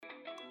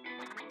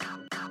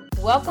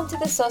Welcome to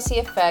the Soci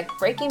Effect,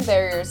 Breaking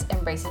Barriers,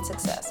 Embracing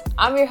Success.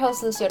 I'm your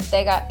host, Lucy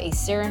Ortega, a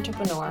serial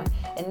entrepreneur.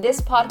 In this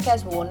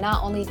podcast, we will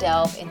not only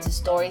delve into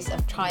stories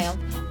of triumph,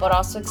 but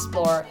also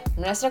explore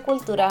nuestra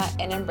cultura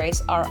and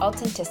embrace our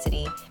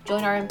authenticity.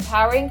 Join our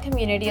empowering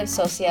community of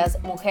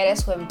socias,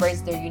 mujeres who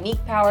embrace their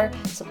unique power,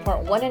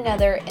 support one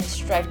another, and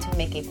strive to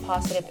make a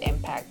positive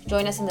impact.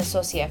 Join us in the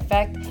Soci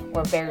Effect,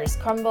 where barriers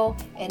crumble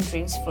and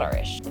dreams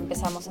flourish.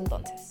 Empezamos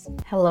entonces.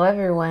 Hello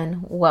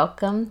everyone,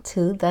 welcome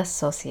to the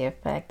Soci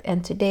Effect.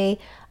 And today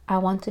I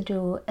want to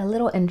do a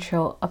little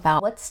intro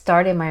about what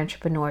started my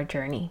entrepreneur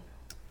journey.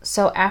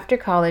 So after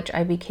college,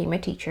 I became a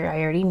teacher.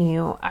 I already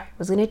knew I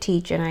was going to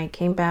teach, and I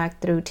came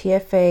back through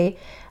TFA.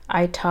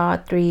 I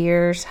taught 3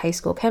 years high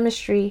school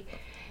chemistry,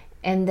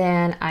 and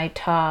then I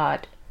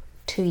taught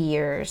 2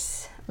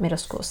 years middle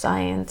school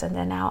science, and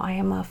then now I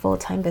am a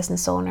full-time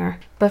business owner.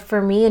 But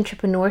for me,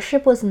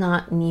 entrepreneurship was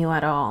not new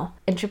at all.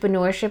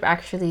 Entrepreneurship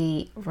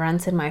actually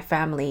runs in my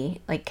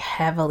family, like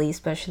heavily,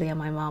 especially on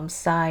my mom's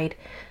side.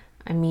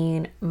 I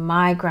mean,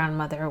 my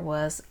grandmother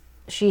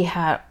she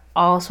had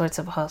all sorts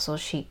of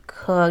hustles. She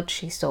cooked,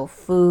 she sold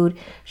food,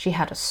 she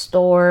had a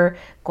store,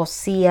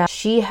 cosía.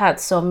 She had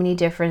so many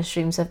different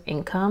streams of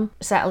income.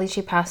 Sadly,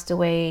 she passed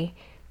away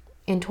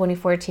in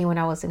 2014 when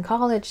I was in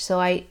college.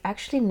 So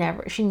she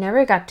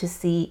never got to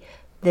see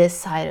this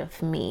side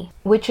of me,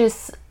 which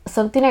is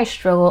something I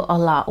struggle a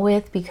lot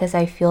with, because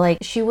I feel like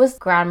she was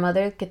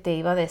grandmother que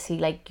te iba a decir,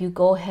 like, you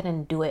go ahead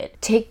and do it.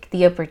 Take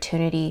the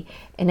opportunity.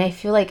 And I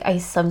feel like I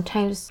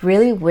sometimes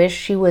really wish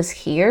she was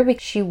here,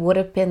 because she would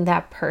have been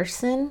that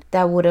person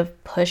that would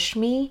have pushed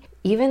me,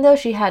 even though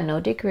she had no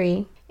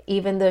degree,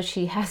 even though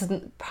she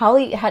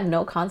probably had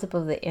no concept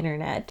of the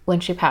internet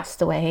when she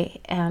passed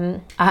away.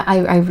 And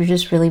I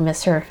just really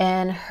miss her.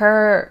 And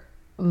her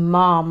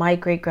mom, my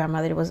great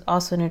grandmother, was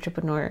also an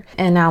entrepreneur,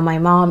 and now my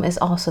mom is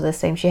also the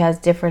same. She has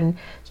different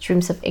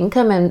streams of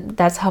income, and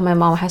that's how my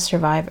mom has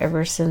survived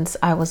ever since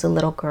I was a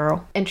little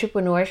girl.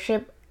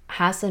 Entrepreneurship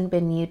hasn't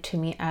been new to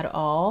me at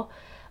all,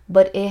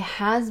 but it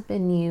has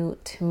been new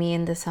to me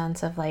in the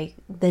sense of like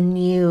the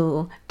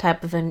new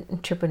type of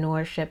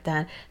entrepreneurship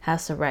that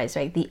has to rise,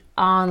 right? The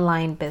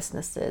online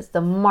businesses,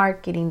 the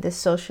marketing, the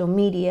social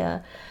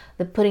media,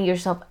 the putting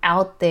yourself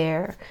out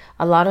there.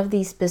 A lot of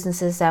these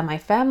businesses that my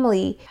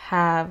family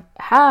have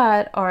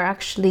had are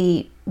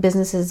actually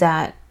businesses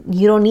that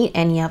you don't need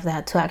any of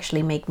that to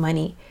actually make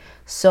money.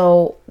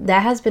 So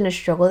that has been a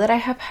struggle that I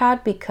have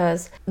had,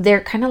 because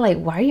they're kind of like,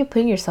 why are you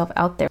putting yourself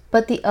out there?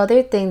 But the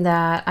other thing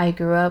that I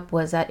grew up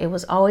was that it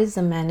was always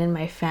the men in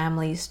my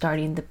family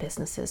starting the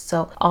businesses.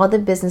 So all the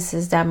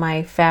businesses that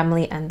my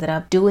family ended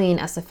up doing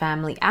as a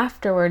family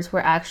afterwards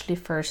were actually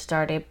first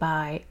started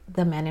by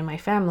the men in my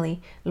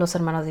family, los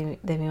hermanos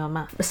de mi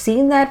mamá.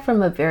 Seeing that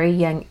from a very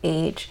young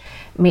age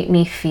made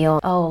me feel,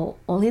 oh,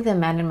 only the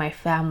men in my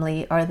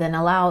family are then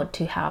allowed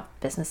to have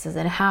businesses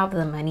and have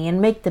the money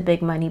and make the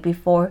big money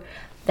before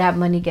that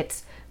money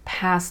gets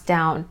passed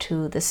down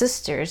to the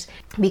sisters,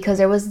 because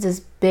there was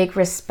this big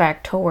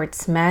respect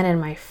towards men in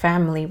my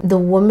family. The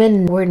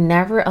women were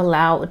never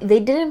allowed. They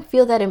didn't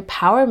feel that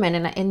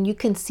empowerment, and you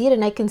can see it,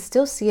 and I can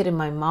still see it in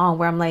my mom,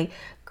 where I'm like,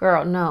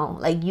 girl, no,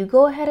 like, you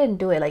go ahead and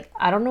do it. Like,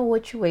 I don't know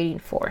what you're waiting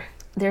for.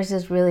 There's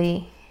this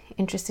really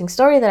interesting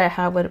story that I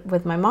have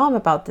with my mom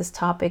about this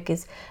topic.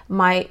 Is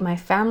my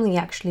family,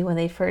 actually, when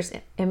they first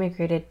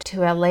immigrated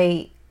to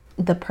LA,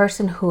 the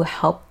person who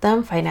helped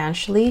them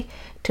financially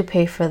to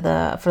pay for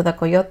the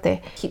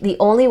coyote, the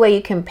only way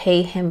you can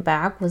pay him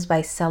back was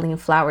by selling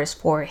flowers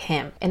for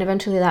him. And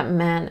eventually that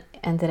man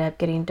ended up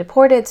getting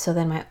deported. So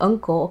then my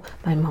uncle,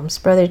 my mom's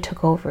brother,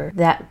 took over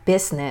that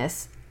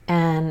business.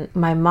 And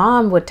my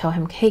mom would tell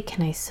him, hey,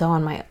 can I sew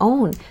on my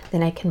own?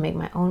 Then I can make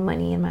my own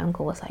money. And my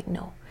uncle was like,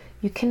 no,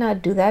 you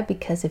cannot do that,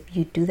 because if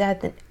you do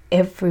that, then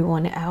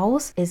everyone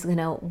else is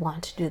gonna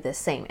want to do the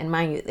same. And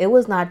mind you, it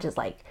was not just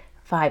like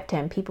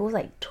 5-10 people, it was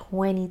like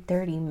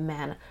 20-30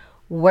 men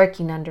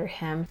working under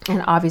him.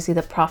 And obviously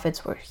the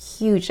profits were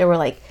huge. They were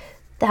like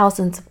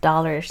thousands of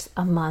dollars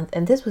a month,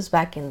 and this was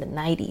back in the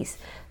 90s.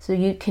 So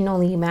you can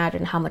only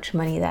imagine how much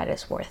money that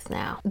is worth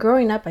now.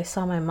 Growing up, I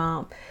saw my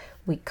mom.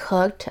 We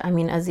cooked. I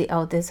mean, as the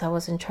eldest, I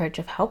was in charge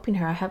of helping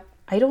her.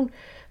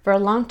 For a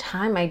long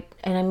time,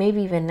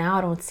 maybe even now,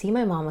 I don't see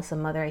my mom as a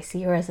mother. I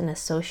see her as an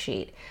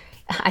associate.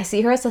 I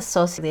see her as a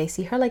associate. I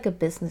see her like a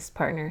business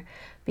partner,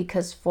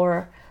 because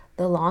for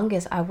the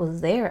longest I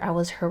was there, I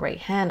was her right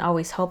hand,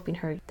 always helping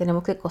her.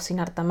 Tenemos que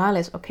cocinar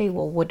tamales. Okay,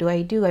 well, what do?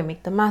 I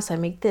make the masa, I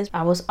make this.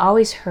 I was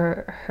always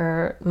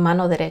her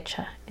mano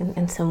derecha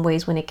in some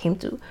ways when it came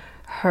to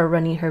her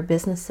running her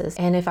businesses.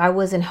 And if I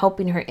wasn't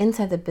helping her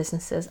inside the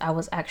businesses, I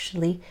was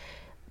actually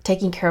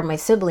taking care of my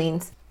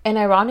siblings. And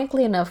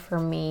ironically enough for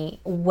me,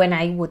 when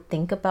I would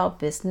think about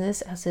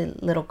business as a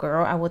little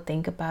girl, I would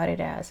think about it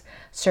as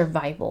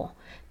survival,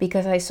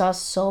 because I saw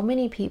so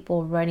many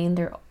people running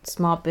their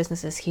small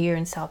businesses here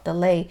in South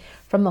LA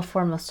from a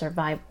form of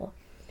survival.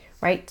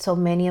 right? So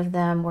many of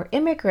them were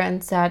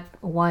immigrants that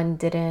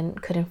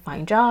couldn't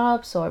find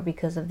jobs, or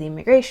because of the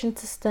immigration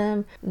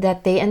system,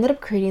 that they ended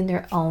up creating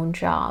their own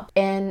job.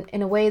 And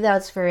in a way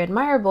that's very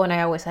admirable, and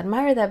I always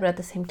admire that, but at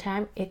the same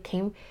time,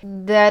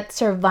 that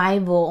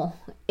survival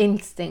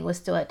instinct was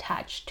still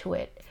attached to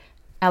it,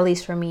 at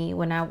least for me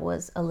when I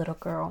was a little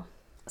girl.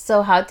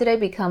 So how did I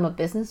become a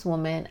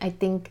businesswoman? I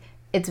think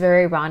it's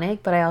very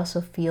ironic, but I also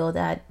feel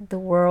that the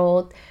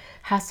world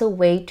has a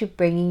way to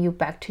bringing you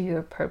back to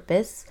your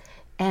purpose.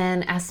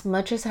 And as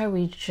much as I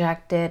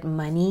rejected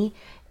money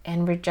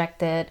and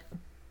rejected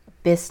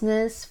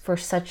business for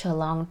such a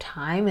long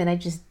time, and I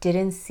just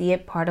didn't see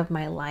it part of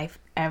my life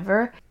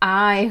ever,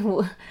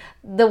 the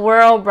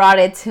world brought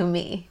it to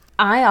me.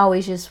 I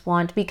always just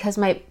because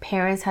my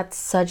parents had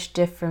such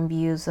different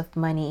views of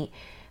money.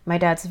 My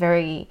dad's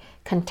very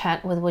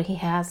content with what he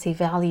has. He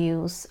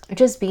values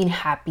just being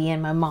happy.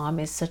 And my mom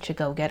is such a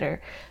go-getter,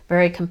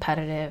 very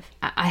competitive.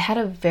 I had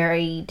a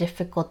very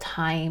difficult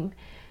time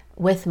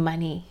with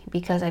money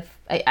because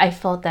I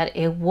felt that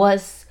it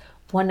was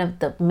one of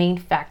the main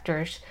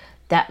factors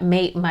that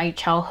made my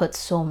childhood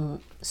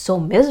so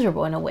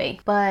miserable in a way.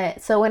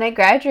 But so when I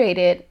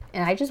graduated,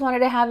 and I just wanted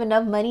to have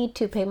enough money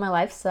to pay my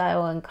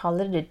lifestyle and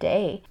call it a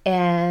day.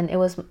 And it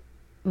was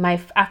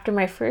after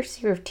my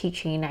first year of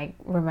teaching, I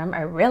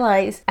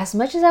realized as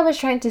much as I was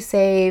trying to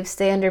save,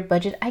 stay under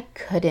budget, I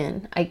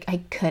couldn't.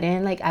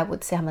 Like, I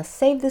would say I'm gonna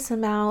save this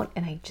amount,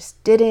 and I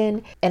just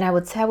didn't. And I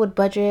would say I would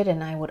budget,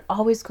 and I would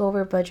always go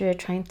over budget,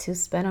 trying to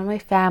spend on my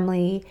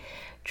family,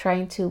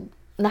 trying to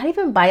not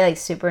even buy like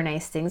super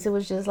nice things. It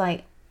was just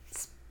like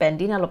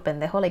spending a lo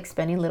pendejo, like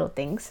spending little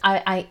things.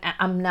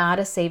 I'm not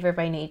a saver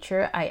by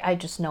nature. I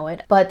just know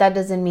it. But that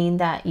doesn't mean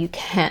that you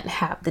can't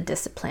have the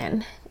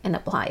discipline and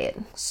apply it.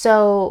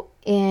 So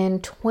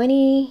in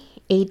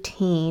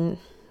 2018,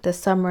 the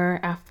summer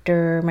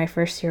after my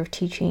first year of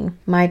teaching,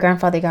 my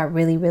grandfather got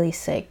really, really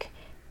sick.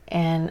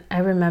 And I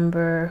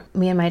remember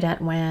me and my dad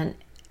went,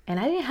 and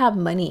I didn't have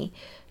money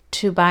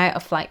to buy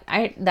a flight.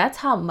 That's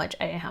how much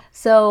I didn't have.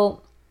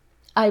 So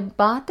I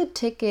bought the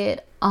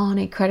ticket on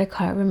a credit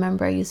card.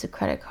 Remember, I used a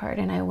credit card,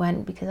 and I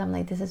went because I'm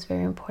like, this is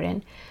very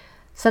important.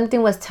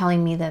 Something was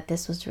telling me that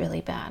this was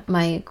really bad.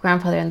 My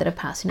grandfather ended up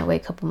passing away a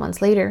couple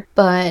months later,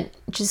 but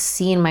just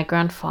seeing my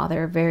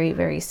grandfather very,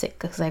 very sick,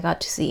 because I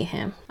got to see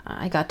him.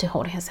 I got to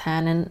hold his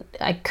hand, and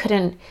I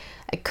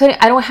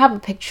don't have a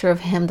picture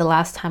of him the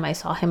last time I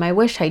saw him. I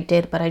wish I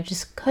did, but I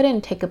just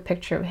couldn't take a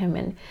picture of him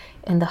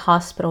in the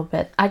hospital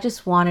bed. I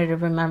just wanted to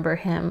remember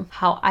him,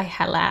 how I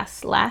had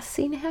last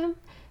seen him.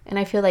 And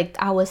I feel like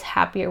I was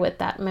happier with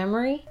that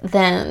memory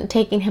than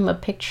taking him a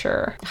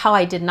picture, how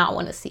I did not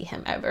want to see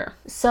him ever.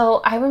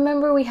 So I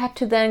remember we had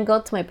to then go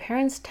to my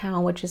parents'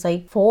 town, which is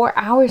like 4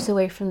 hours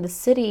away from the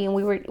city. And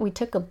we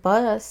took a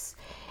bus,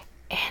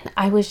 and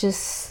I was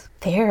just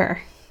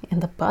there in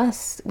the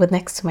bus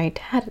next to my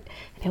dad.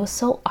 And it was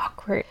so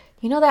awkward.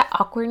 You know that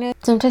awkwardness?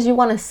 Sometimes you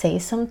want to say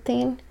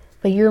something,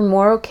 but you're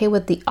more okay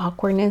with the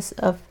awkwardness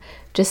of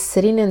just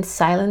sitting in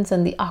silence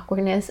and the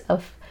awkwardness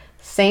of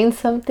saying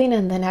something,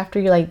 and then after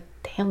you're like,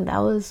 damn, that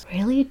was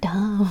really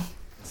dumb,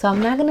 so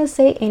I'm not gonna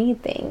say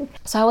anything.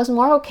 So I was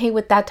more okay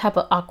with that type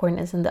of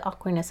awkwardness and the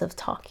awkwardness of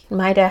talking.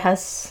 My dad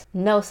has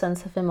no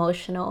sense of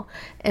emotional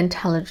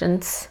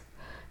intelligence,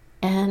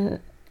 and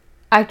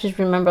I just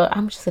remember,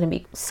 I'm just gonna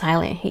be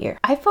silent here.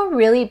 I felt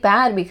really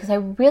bad because I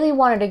really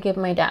wanted to give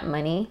my dad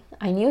money.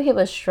 I knew he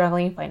was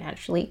struggling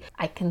financially.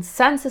 I can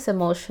sense his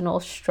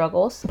emotional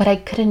struggles, but I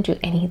couldn't do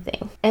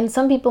anything. And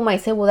some people might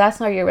say, well, that's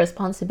not your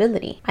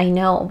responsibility. I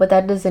know, but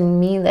that doesn't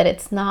mean that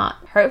it's not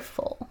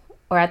hurtful,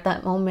 or at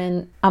that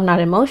moment, I'm not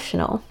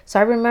emotional. So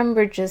I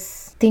remember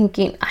just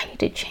thinking, I need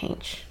to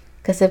change.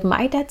 Because if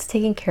my dad's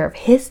taking care of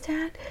his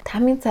dad,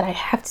 that means that I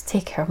have to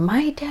take care of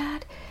my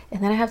dad,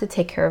 and then I have to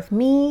take care of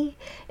me.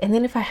 And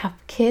then if I have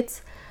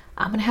kids,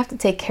 I'm gonna have to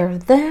take care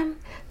of them.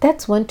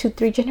 That's 1, 2,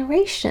 3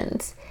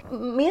 generations.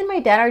 Me and my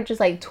dad are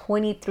just like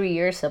 23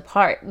 years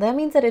apart. That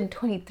means that in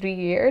 23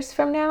 years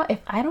from now, if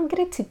I don't get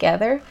it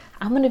together,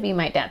 I'm going to be in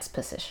my dad's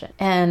position.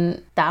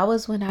 And that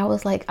was when I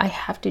was like, I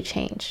have to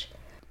change.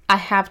 I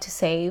have to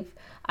save.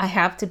 I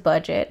have to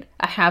budget.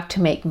 I have to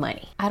make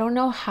money. I don't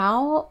know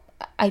how.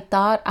 I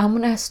thought I'm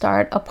going to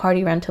start a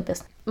party rental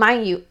business.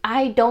 Mind you,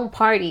 I don't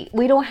party.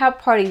 We don't have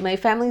parties. My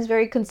family's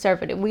very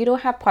conservative. We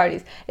don't have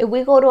parties. If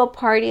we go to a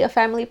party, a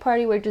family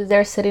party, we're just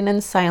there sitting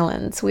in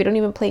silence. We don't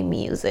even play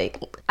music.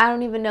 I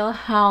don't even know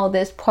how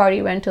this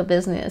party rental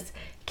business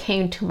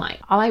came to mind.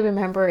 All I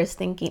remember is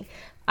thinking,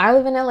 I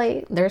live in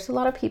LA. There's a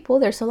lot of people.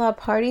 There's a lot of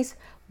parties.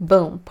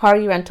 Boom,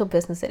 party rental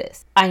business it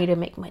is. I need to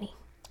make money.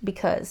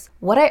 Because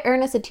what I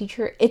earn as a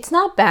teacher, it's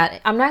not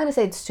bad. I'm not going to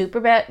say it's super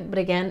bad, but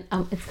again,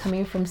 it's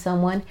coming from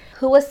someone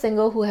who was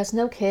single, who has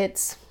no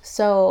kids.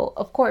 So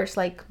of course,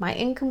 like, my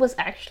income was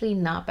actually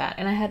not bad,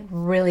 and I had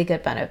really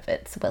good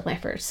benefits with my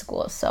first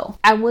school. So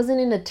I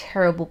wasn't in a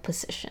terrible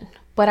position,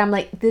 but I'm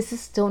like, this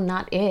is still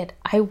not it.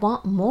 I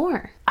want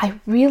more. I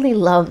really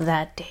love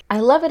that day. I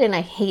love it and I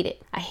hate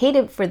it. I hate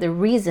it for the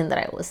reason that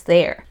I was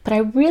there, but I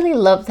really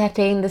love that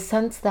day in the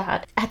sense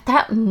that at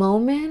that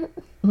moment,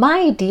 my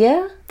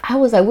idea, I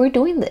was like, we're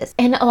doing this.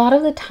 And a lot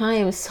of the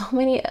time, so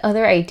many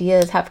other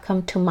ideas have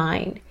come to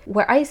mind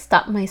where I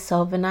stop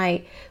myself and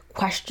I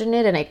question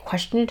it and I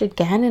question it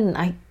again and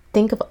I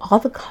think of all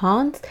the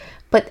cons.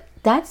 But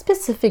that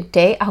specific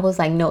day, I was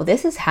like, no,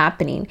 this is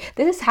happening.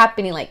 This is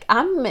happening. Like,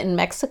 I'm in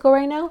Mexico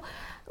right now.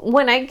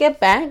 When I get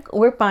back,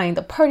 we're buying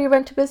the party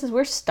rental business.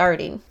 We're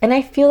starting. And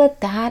I feel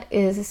that that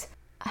is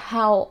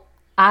how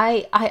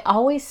I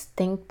always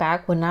think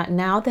back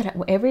now that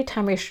every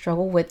time I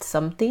struggle with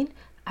something,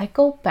 I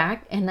go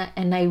back and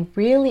I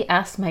really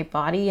ask my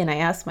body and I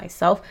ask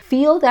myself,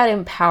 feel that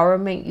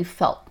empowerment you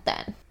felt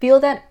then. Feel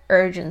that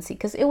urgency,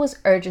 because it was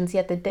urgency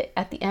at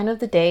the end of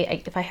the day.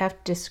 If I have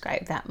to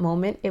describe that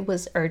moment, it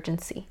was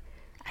urgency.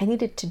 I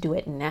needed to do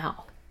it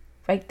now,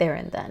 right there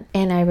and then.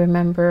 And I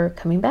remember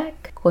coming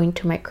back, going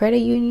to my credit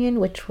union,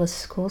 which was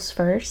schools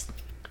first,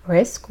 or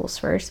is schools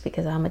first,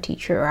 because I'm a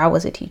teacher, or I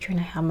was a teacher, and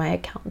I have my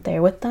account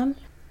there with them.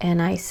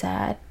 And I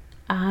said,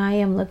 I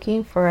am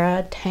looking for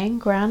a 10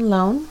 grand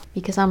loan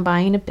because I'm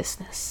buying a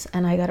business.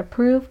 And I got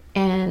approved.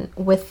 And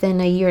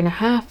within a year and a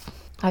half,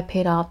 I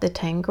paid off the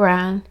 10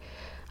 grand.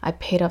 I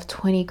paid off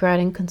 20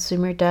 grand in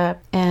consumer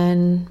debt,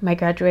 and my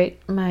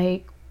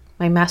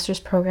master's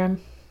program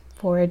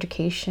for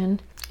education.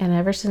 And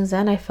ever since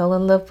then, I fell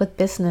in love with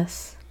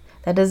business.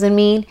 That doesn't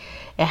mean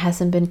it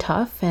hasn't been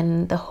tough.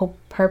 And the whole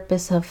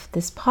purpose of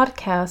this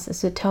podcast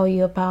is to tell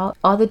you about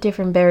all the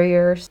different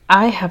barriers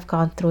I have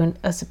gone through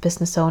as a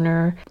business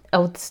owner,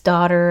 eldest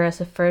daughter,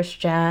 as a first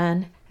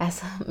gen,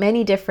 as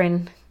many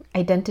different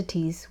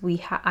identities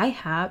I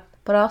have,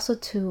 but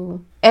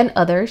also and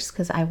others,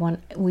 because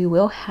we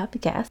will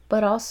have guests,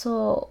 but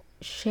also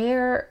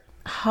share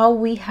how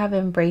we have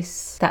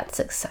embraced that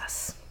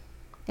success.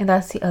 And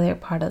that's the other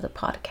part of the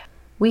podcast.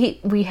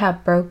 We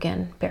have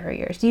broken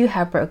barriers. You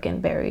have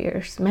broken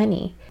barriers,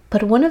 many.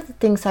 But one of the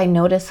things I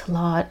notice a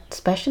lot,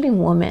 especially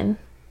women,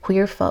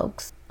 queer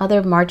folks,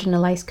 other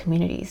marginalized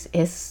communities,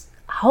 is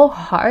how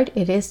hard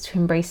it is to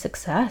embrace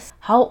success,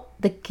 how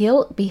the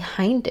guilt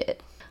behind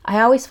it. I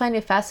always find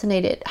it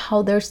fascinating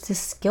how there's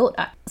this guilt.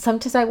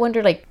 Sometimes I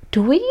wonder, like,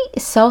 do we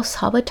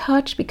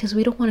self-sabotage because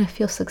we don't want to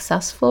feel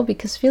successful?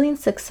 Because feeling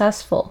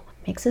successful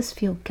makes us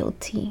feel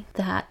guilty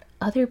that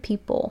other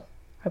people,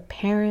 our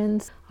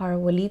parents, our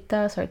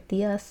abuelitas, our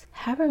tias,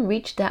 haven't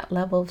reached that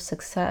level of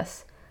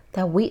success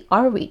that we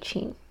are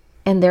reaching.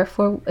 And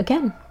therefore,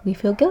 again, we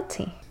feel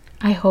guilty.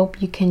 I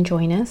hope you can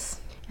join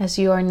us, as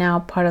you are now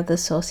part of the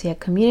Socia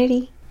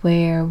community,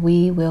 where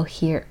we will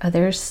hear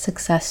others'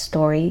 success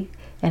story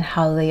and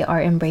how they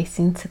are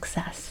embracing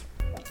success.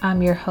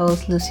 I'm your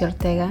host, Lucy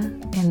Ortega,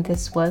 and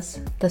this was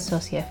the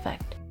Socia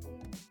Effect.